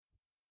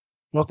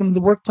Welcome to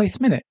the Workplace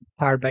Minute,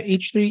 powered by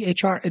H3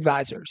 HR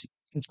Advisors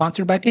and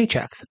sponsored by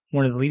Paychex,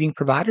 one of the leading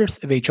providers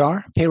of HR,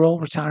 payroll,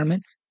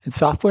 retirement, and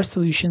software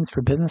solutions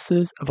for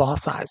businesses of all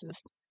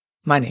sizes.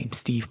 My name's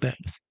Steve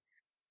Booms.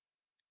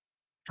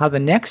 How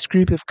the next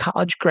group of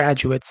college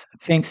graduates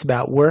thinks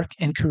about work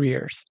and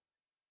careers.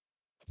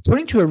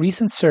 According to a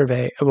recent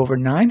survey of over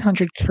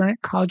 900 current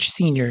college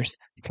seniors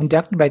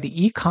conducted by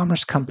the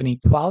e-commerce company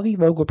Quality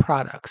Logo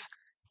Products,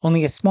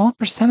 only a small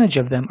percentage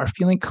of them are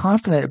feeling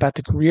confident about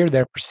the career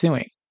they're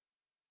pursuing.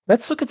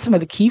 Let's look at some of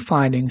the key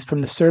findings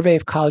from the survey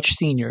of college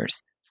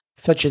seniors,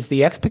 such as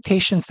the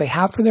expectations they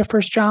have for their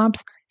first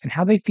jobs and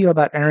how they feel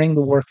about entering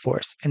the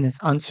workforce in this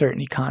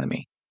uncertain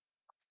economy.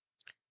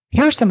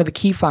 Here are some of the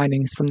key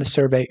findings from the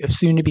survey of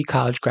soon-to-be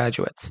college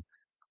graduates.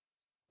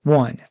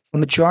 1. A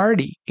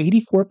majority,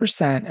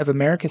 84% of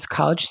America's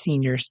college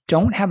seniors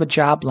don't have a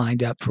job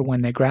lined up for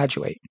when they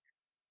graduate.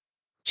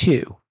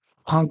 2.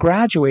 Upon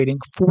graduating,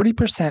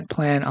 40%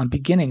 plan on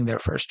beginning their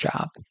first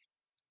job.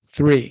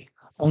 3.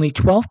 Only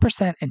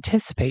 12%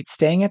 anticipate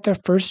staying at their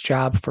first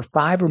job for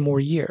 5 or more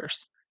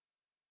years.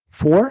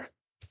 4.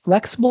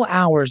 Flexible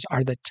hours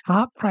are the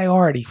top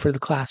priority for the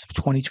class of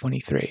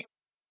 2023.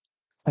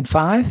 And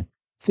 5.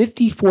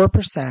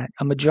 54%,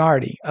 a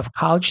majority of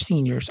college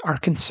seniors, are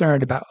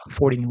concerned about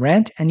affording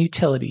rent and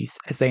utilities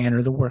as they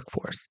enter the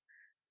workforce.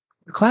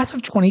 The class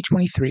of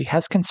 2023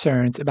 has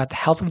concerns about the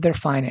health of their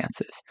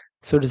finances,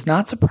 so it is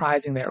not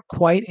surprising they are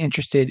quite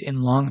interested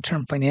in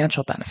long-term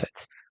financial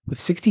benefits, with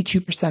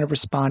 62% of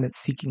respondents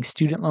seeking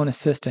student loan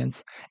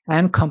assistance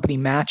and company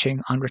matching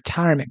on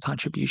retirement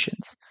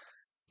contributions.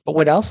 But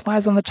what else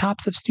lies on the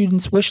tops of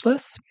students' wish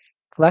lists?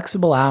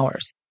 Flexible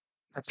hours.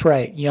 That's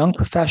right, young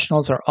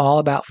professionals are all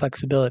about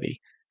flexibility.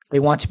 They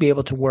want to be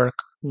able to work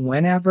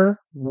whenever,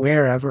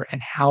 wherever,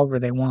 and however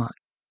they want.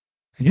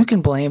 And who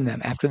can blame them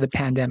after the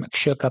pandemic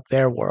shook up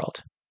their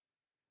world?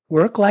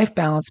 Work-life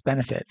balance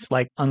benefits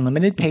like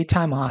unlimited paid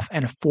time off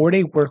and a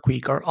 4-day work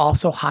week are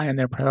also high on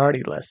their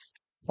priority lists,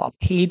 while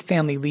paid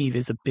family leave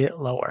is a bit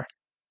lower.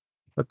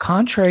 But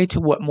contrary to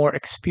what more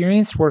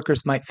experienced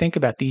workers might think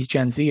about these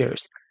Gen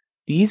Zers,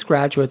 these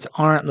graduates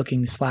aren't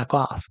looking to slack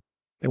off.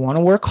 They want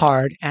to work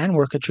hard and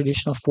work a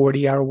traditional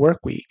 40-hour work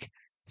week.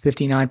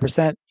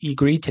 59%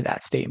 agreed to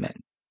that statement.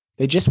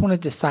 They just want to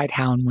decide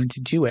how and when to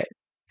do it.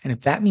 And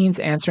if that means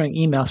answering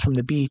emails from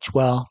the beach,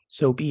 well,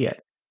 so be it.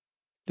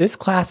 This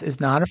class is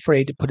not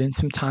afraid to put in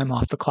some time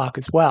off the clock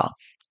as well,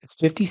 as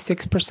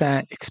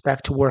 56%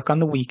 expect to work on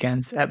the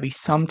weekends at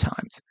least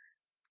sometimes.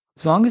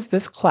 As long as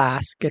this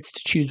class gets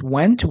to choose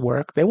when to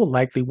work, they will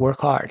likely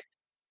work hard.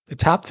 The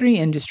top 3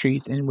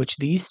 industries in which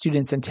these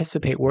students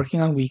anticipate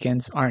working on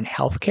weekends are in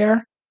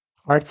healthcare,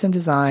 arts and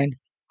design,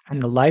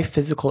 and the life,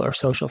 physical, or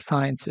social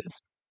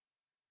sciences.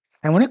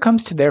 And when it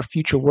comes to their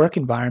future work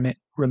environment,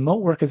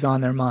 remote work is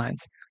on their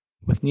minds,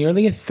 with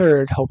nearly a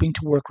third hoping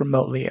to work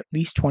remotely at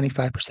least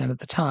 25% of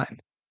the time.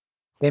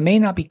 They may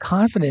not be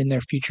confident in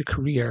their future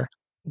career,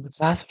 but the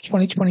class of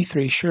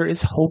 2023 sure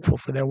is hopeful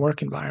for their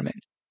work environment.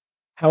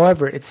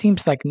 However, it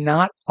seems like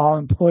not all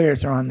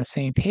employers are on the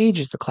same page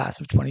as the class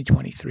of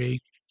 2023,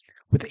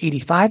 with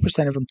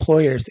 85% of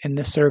employers in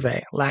this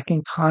survey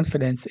lacking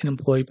confidence in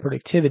employee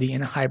productivity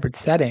in a hybrid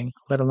setting,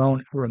 let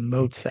alone a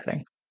remote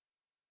setting.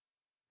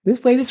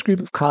 This latest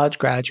group of college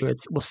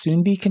graduates will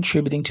soon be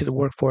contributing to the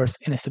workforce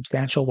in a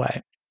substantial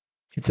way.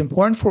 It's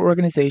important for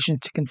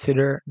organizations to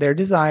consider their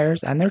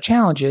desires and their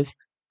challenges,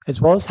 as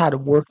well as how to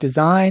work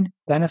design,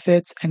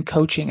 benefits, and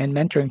coaching and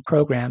mentoring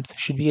programs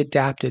should be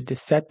adapted to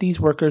set these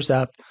workers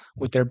up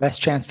with their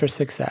best chance for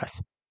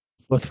success,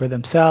 both for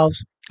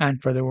themselves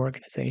and for their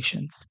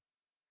organizations.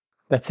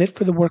 That's it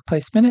for the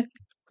Workplace Minute,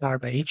 powered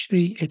by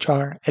H3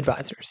 HR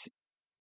Advisors.